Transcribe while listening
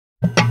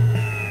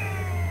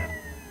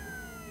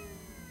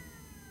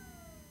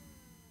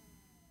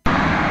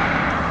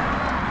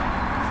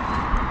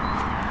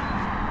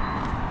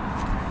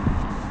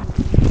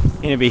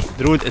Anyway,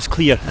 the road is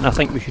clear and I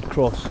think we should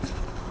cross.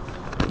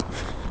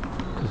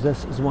 Because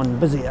this is one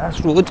busy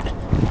ass road.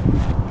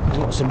 There's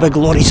lots of big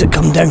lorries that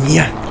come down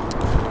here.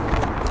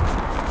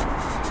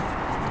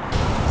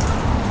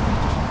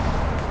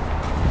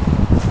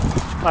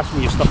 Pass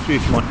me your stuff through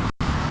if you want.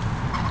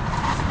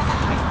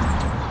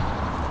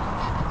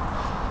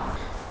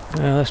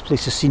 Well, this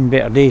place has seen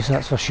better days,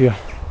 that's for sure.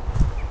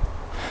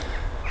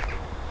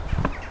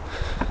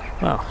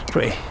 Well, it's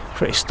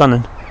pretty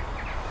stunning.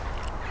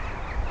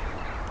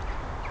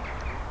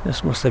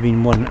 This must have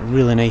been one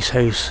really nice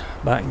house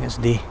back in its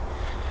day.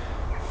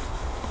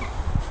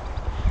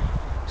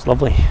 It's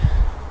lovely.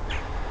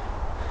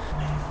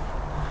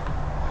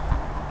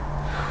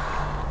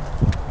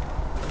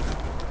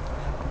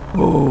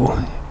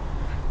 Oh,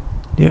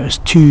 there's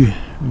two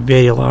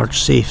very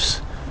large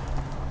safes.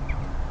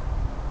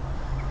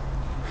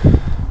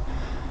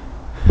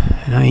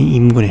 And I ain't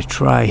even going to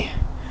try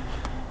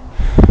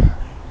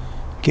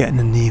getting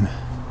the name.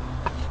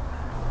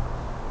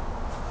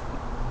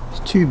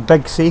 There's two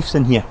big safes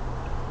in here.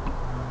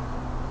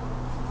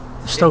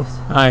 Still,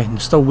 aye,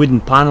 and still wooden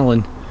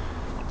panelling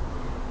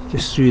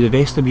just through the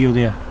vestibule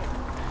there.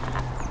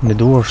 And the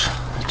doors.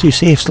 Two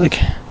safes, like.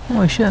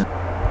 Oh shit.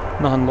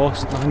 Nothing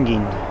lost, nothing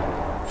gained.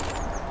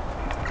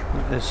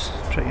 That is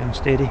pretty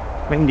unsteady.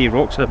 Windy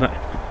rocks a bit.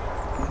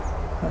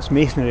 That's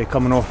masonry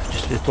coming off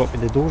just to the top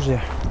of the doors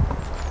there.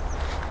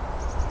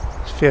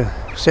 It's fair,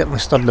 certainly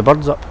stirred the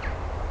birds up.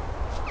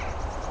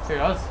 Who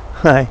does?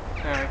 Aye.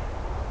 Aye.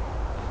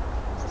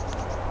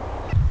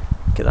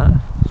 Look at that.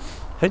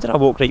 How did I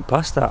walk right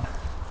past that?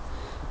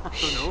 I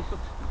don't know.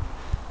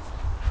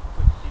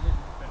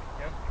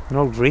 An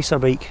old racer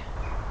bike.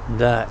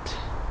 That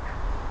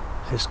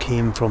has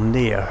came from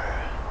there.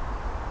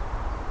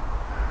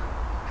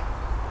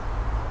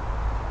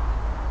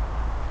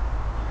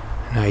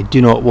 And I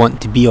do not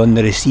want to be on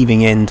the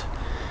receiving end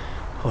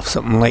of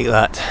something like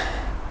that.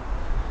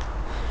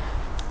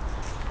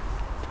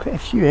 Quite a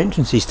few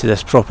entrances to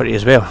this property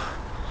as well.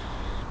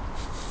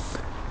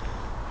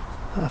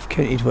 I've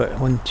counted what,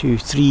 1, 2,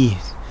 3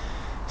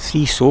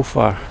 so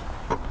far.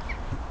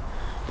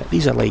 But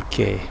these are like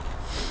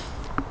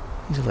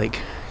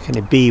kind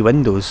of bay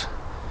windows,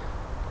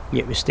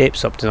 yet with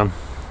steps up to them.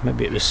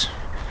 Maybe it was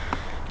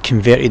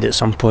converted at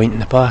some point in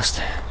the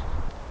past.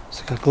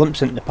 It's like a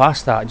glimpse into the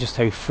past, that just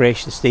how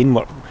fresh the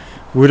stonework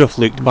would have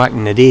looked back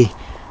in the day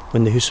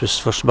when the house was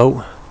first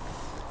built.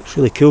 It's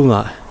really cool,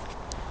 that.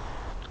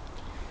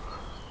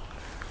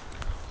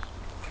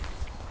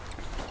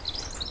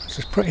 This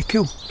is pretty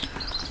cool.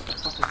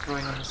 What's the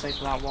drawing on the side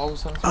of that wall?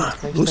 So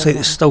looks like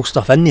there's still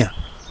stuff in there.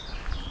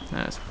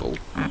 That's bull.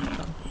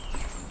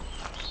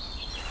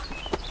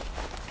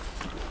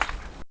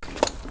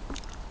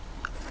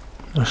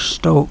 There's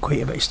still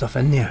quite a bit of stuff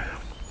in there.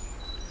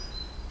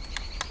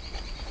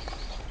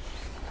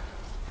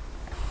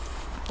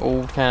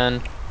 Old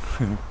can.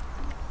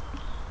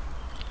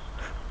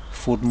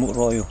 Ford motor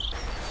oil.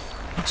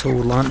 It's an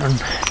old lantern.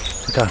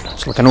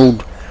 It's like an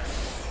old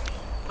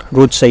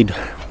roadside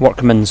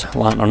workman's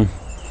lantern.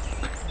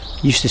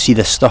 Used to see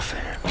this stuff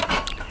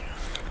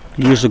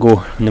years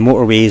ago in the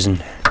motorways and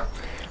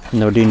when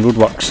they were doing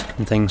roadworks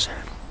and things.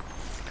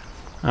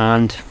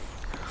 And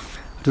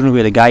I don't know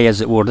where the guy is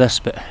that wore this,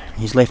 but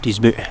he's left his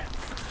boot.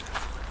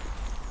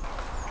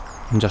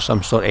 And just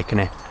some sort of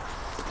kind of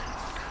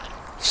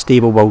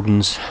stable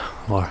buildings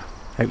or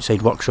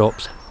outside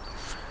workshops.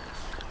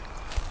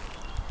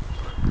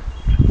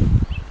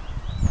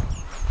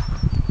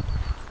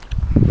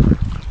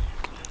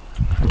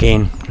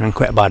 Again, in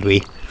quite a bad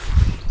way.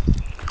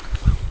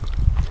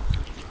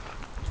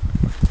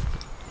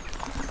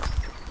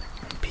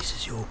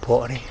 Pieces of old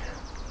pottery.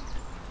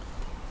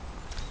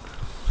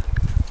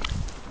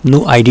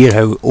 No idea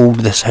how old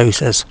this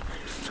house is.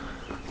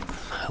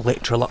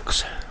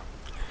 Electrolux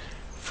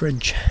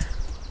fridge.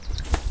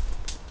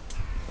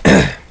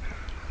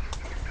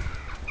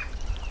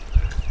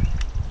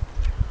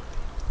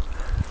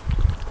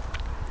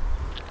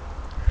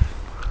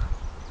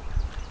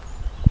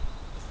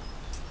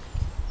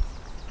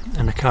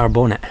 And a car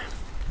bonnet.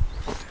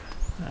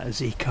 That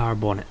is a car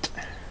bonnet.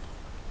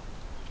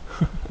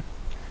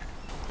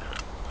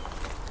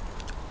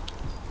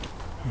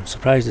 I'm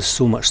surprised there's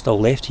so much still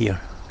left here.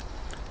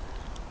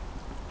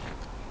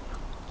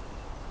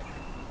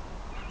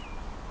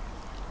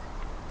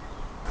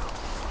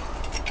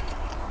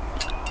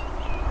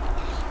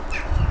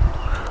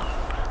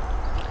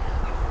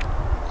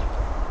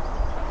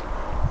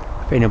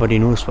 If anybody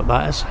knows what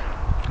that is,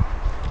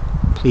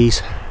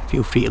 please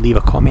feel free to leave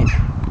a comment.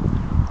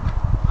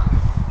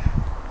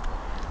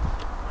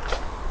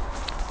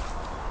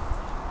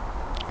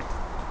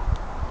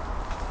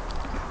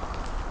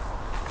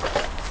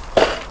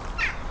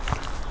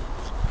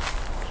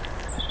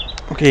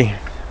 Okay.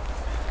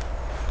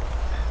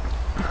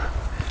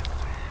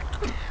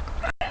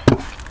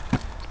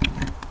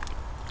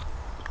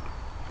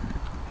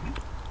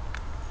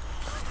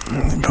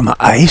 From my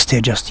eyes to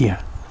adjust here.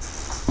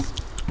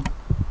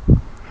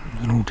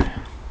 An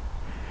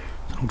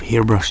old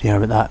hairbrush there,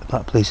 but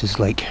that place is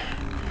like,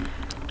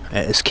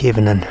 it is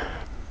caving in.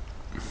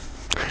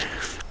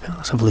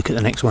 have a look at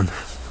the next one.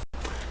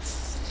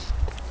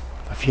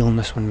 I feel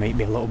this one might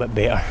be a little bit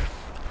better.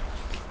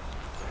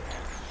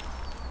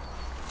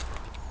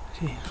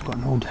 See, it's got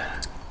an old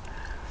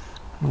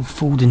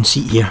folding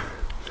seat here.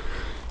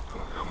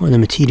 All the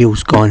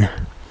material's gone.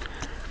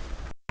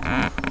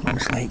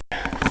 Looks like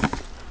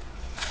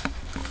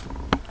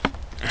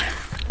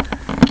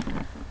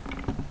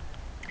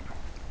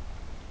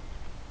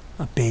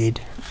a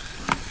bed.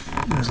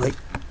 There's like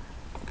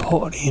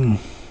pottery and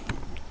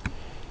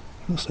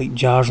looks like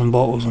jars and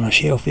bottles on a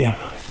shelf there.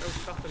 Still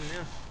stuff in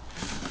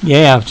there.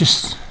 Yeah, I was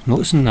just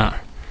noticing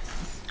that.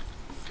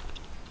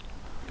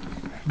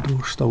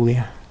 Door's still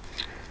there.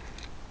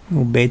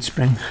 No bed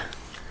spring.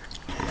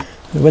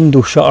 The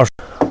window shutters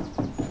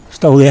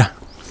still there.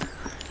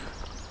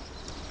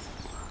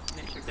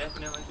 Nature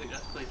definitely took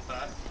this place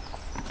back.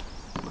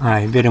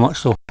 Aye, very much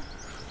so.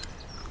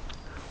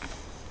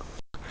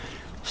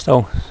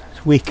 Still,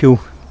 it's way cool.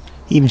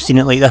 Even seen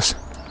it like this.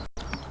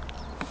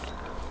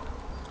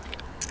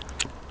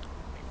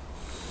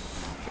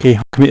 Okay,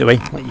 I'll come out the way,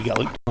 let you get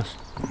a look at this.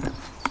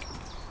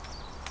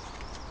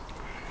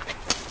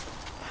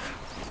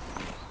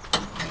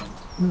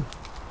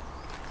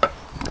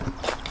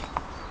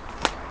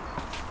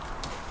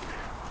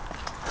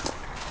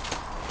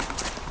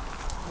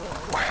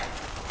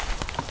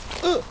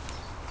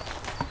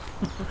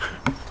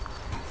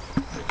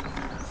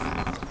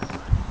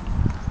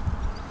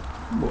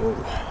 Whoa,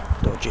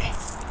 dodgy.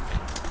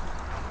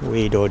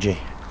 Way dodgy.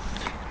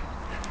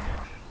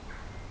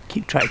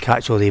 Keep trying to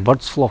catch all the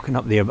birds flocking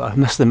up there, but I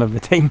miss them every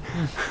time.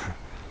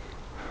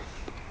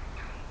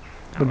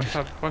 I wish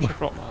I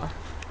brought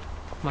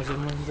my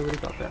zoom lens. I would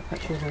have got better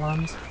pictures of the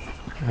lambs.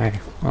 Aye,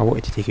 I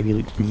wanted to take a wee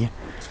look in here.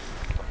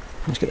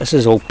 This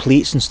is all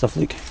plates and stuff,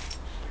 look.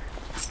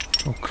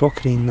 All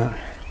crockery and that.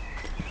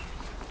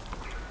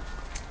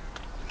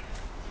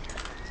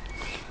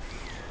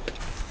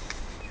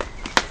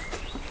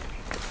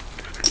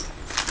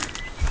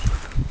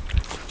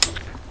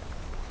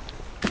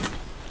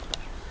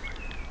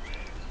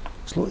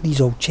 There's a lot of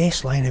these old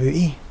chests lying about,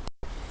 eh?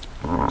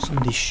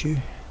 Somebody's shoe.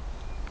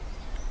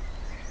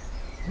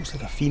 Looks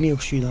like a female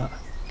shoe, that.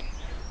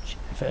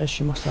 If it is,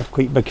 she must have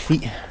quite big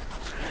feet.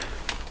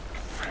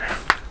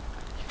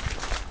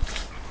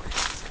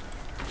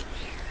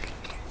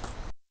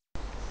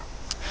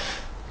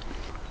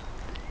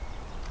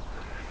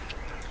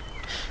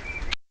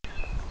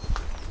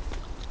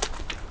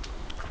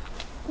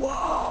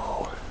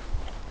 Whoa!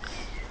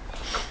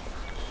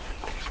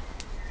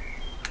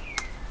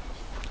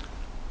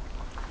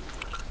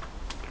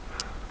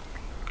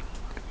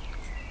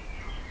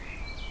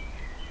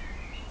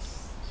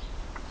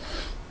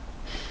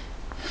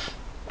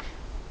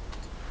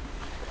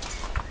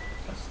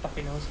 That's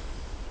stuffy nose.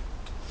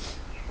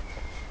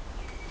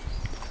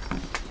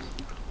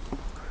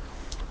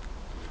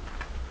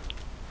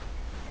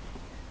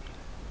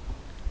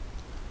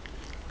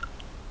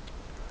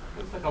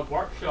 Looks like a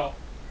workshop.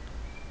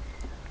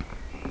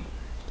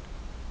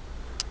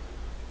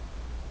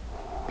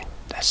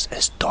 This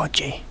is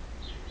dodgy.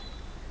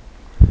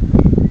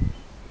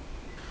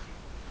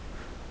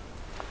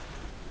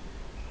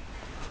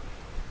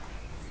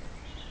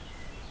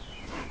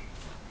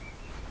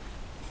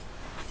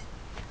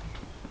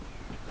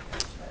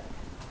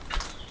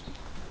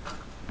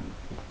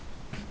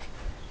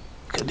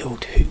 Look at the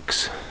old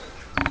hooks.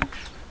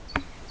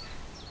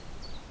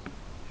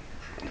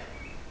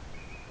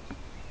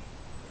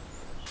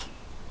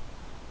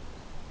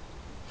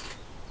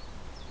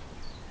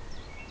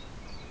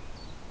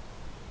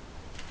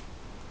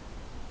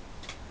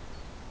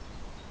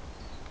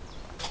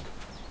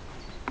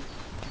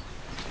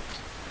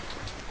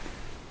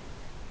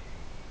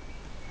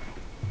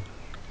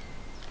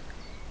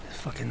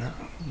 Fucking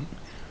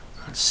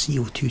that's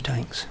CO2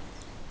 tanks.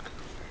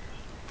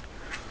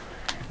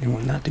 They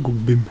want that to go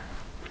boom.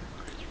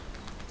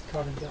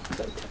 Carbon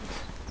dioxide tanks.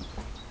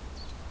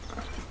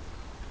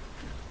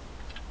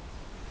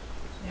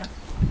 Yeah,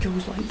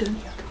 Joe's lying down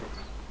here.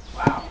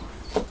 Wow.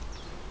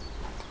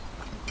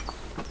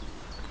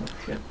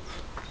 Shit.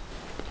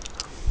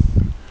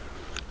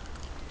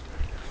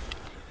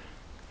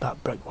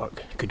 That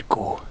brickwork could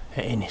go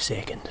at any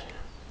second.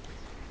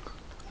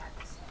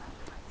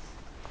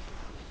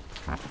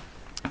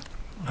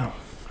 Oh,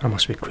 I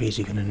must be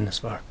crazy going in this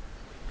far.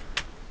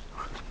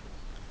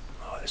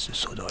 Oh, this is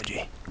so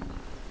dodgy.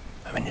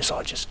 I mean, it's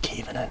all just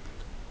caving in.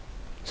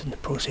 It's in the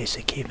process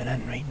of caving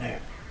in right now.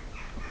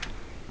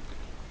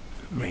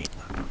 Right,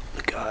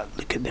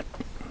 look at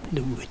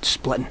the wood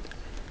splitting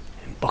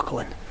and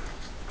buckling.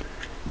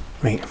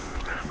 Right,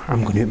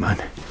 I'm going out, man.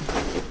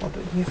 What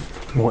about you?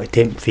 What a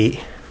tempt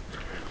fate.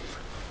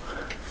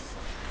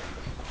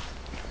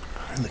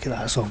 Look at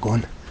that, it's all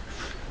gone.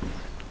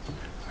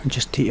 And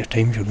just take your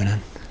time as you're going in.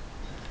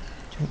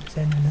 Do you want to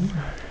send in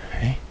there?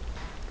 Hey?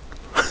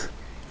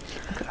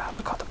 Look at that,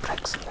 we got the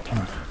bricks in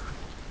there.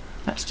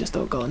 That's just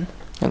all gone.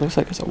 It looks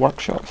like it's a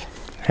workshop.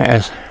 It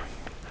is.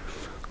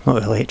 A lot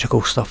of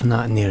electrical stuff and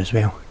that in there as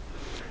well.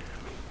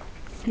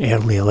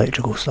 Early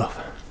electrical stuff.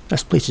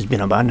 This place has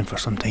been abandoned for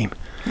some time.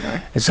 Yeah.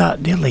 Is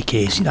that, they're like,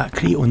 see that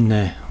crate on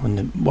the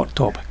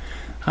worktop?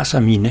 That's a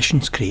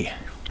munitions crate.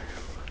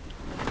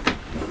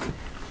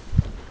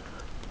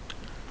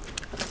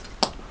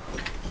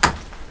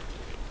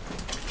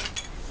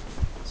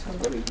 It's a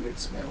really weird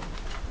smell.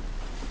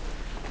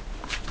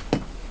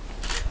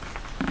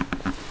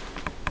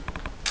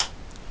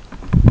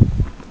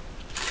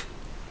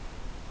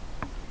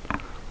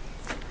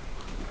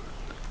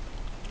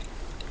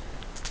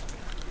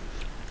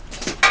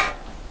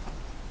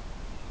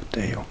 What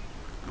the hell?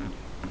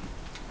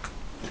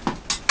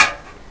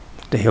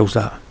 What the hell's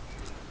that?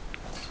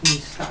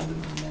 He's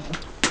standing in there.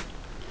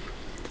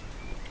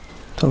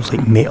 Sounds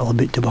like metal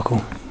about to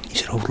buckle.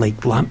 These are all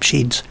like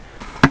lampshades.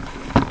 I'm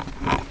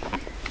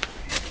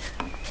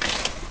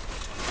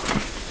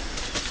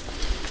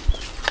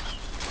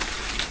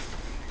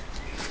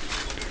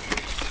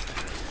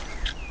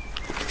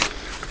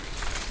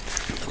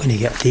going to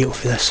get a date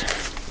for this.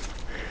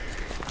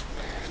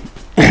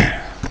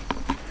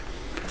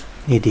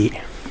 No date.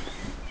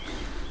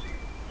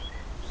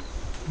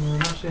 No,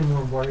 I'm actually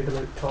more worried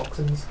about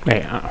toxins.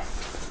 Right,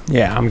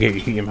 yeah, I'm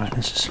getting you, man.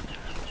 This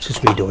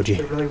is way dodgy.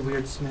 It's a really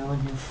weird smell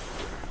in here.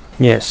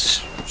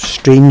 Yes,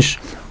 strange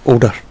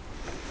odour.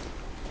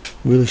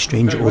 Really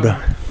strange Very odour.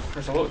 random.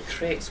 There's a lot of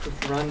crates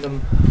with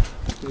random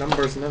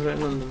numbers and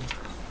everything on them.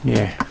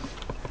 Yeah.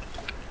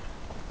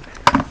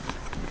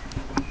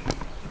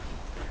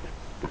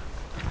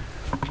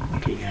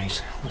 Okay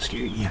guys, let's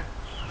get out here.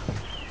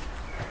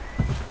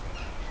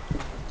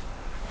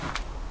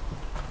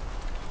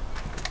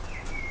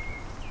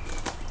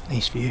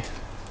 Nice view.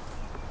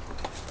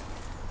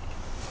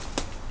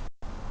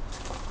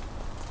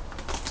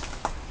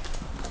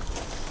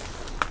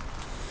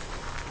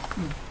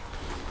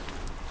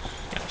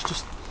 Yeah, it's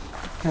just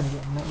kind of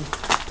getting little.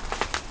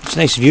 It's a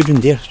nice view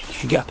round there. You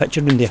should get a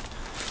picture round there.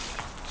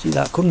 See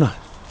that corner?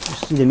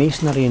 Just see the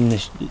masonry and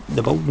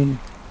the building.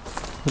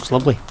 Looks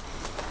lovely.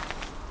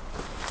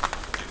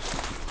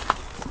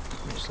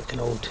 It's like an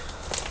old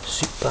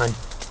soup pan.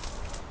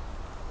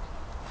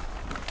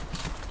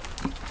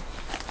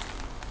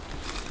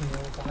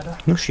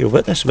 Not sure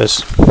what this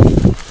was.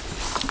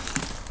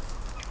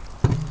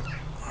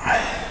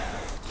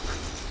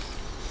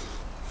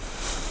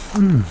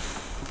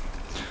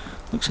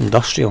 Looks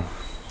industrial.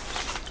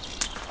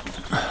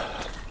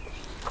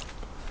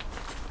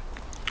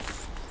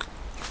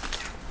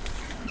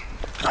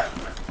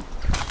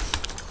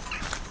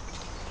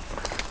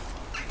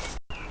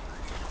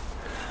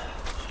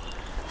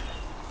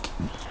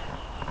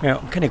 Well,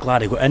 I'm kind of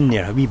glad I got in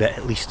there a wee bit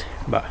at least,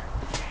 but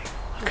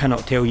I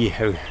cannot tell you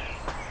how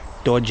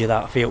dodgy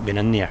that felt being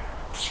in there.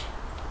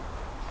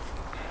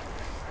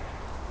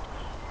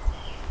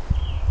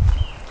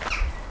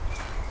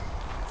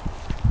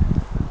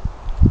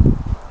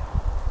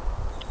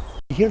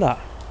 You hear that?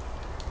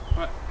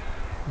 What?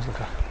 There's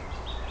like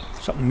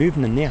something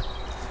moving in there.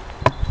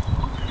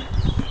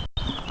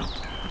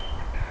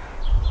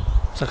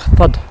 It's like a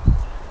thud,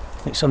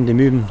 like somebody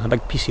moving a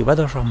big piece of wood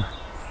or something.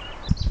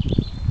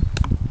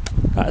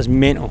 That is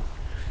mental.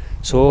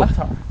 So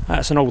Litter?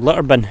 that's an old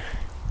litter bin.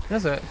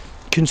 Is it?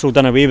 Council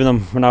done away with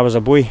them when I was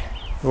a boy.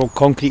 They're all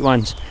concrete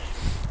ones.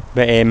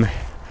 But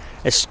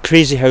it's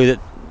crazy how the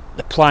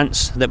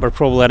plants that were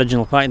probably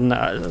originally planted, and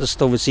that is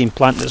still the same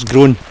plant that's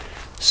grown,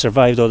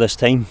 survived all this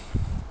time.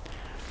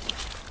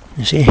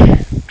 You see,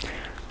 it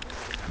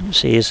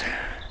says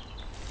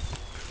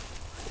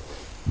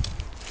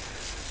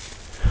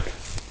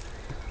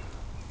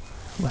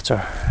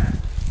litter.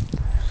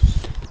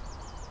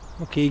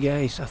 Okay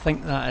guys, I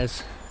think that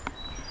is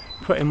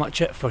pretty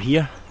much it for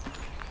here.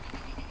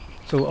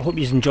 So I hope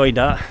you've enjoyed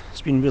that.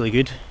 It's been really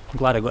good. I'm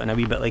glad I got in a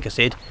wee bit, like I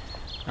said.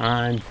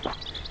 And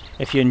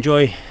if you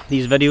enjoy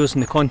these videos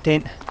and the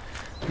content,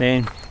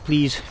 then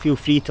please feel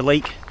free to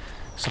like,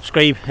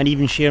 subscribe and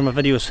even share my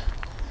videos.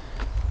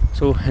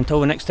 So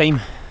until the next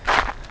time,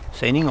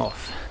 signing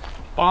off.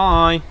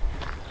 Bye!